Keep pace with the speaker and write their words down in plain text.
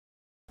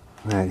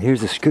Right, here's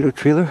the scooter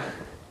trailer.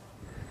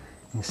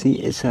 You see,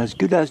 it's as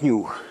good as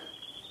new.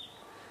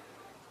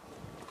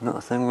 Not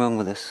a thing wrong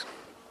with this.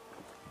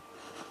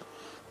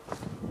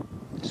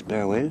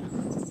 Spare wheel,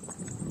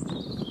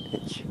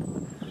 hitch,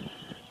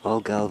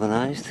 all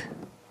galvanized.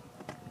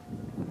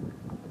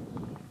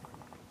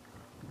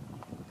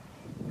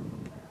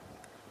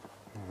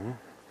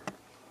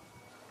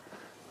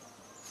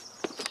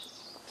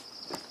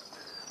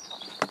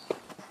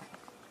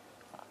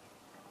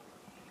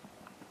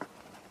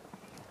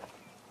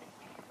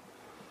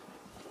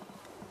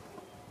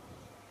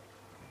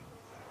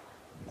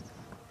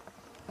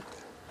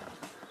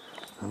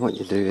 And what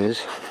you do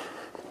is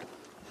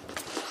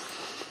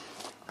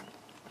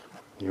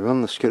you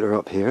run the scooter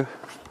up here.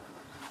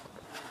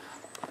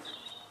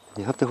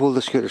 You have to hold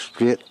the scooter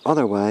straight,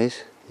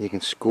 otherwise you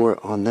can score it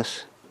on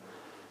this.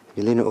 If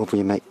you lean it over,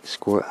 you might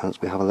score it, and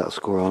we have a little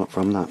score on it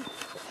from that.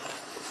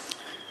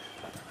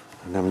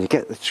 And then when you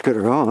get the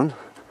scooter on,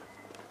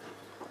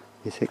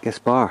 you take this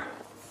bar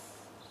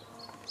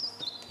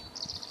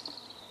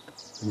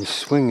and you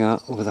swing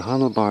that over the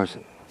handlebars,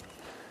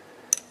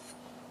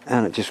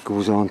 and it just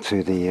goes on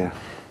to the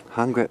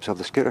hand grips of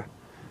the scooter.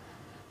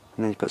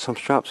 And then you put some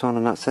straps on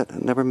and that's it.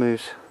 It never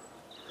moves.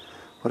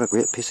 What a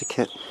great piece of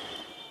kit.